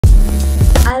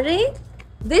Arey,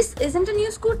 this isn't a new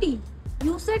scooty.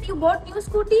 You said you bought new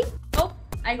scooty? Nope,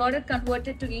 I got it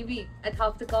converted to EV at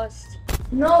half the cost.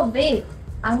 No way.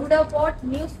 I would have bought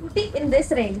new scooty in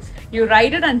this range. You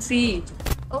ride it and see.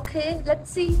 Okay, let's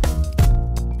see.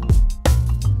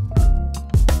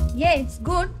 Yeah, it's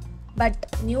good, but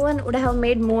new one would have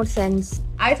made more sense.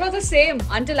 I thought the same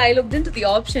until I looked into the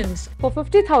options. For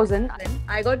 50,000,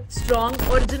 I got strong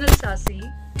original chassis,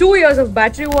 2 years of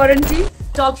battery warranty,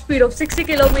 top speed of 60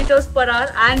 kilometers per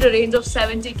hour and a range of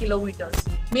 70 kilometers,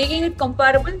 making it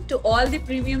comparable to all the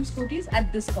premium scooties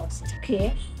at this cost.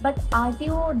 Okay, but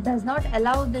RTO does not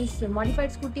allow this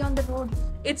modified scooty on the road.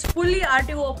 It's fully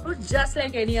RTO-Approved just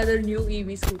like any other new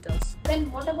EV scooters.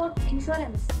 Then what about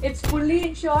insurance? It's fully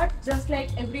insured just like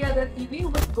every other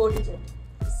EV with Go Digit.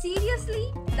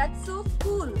 Seriously? That's so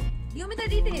cool. Give me the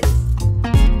details.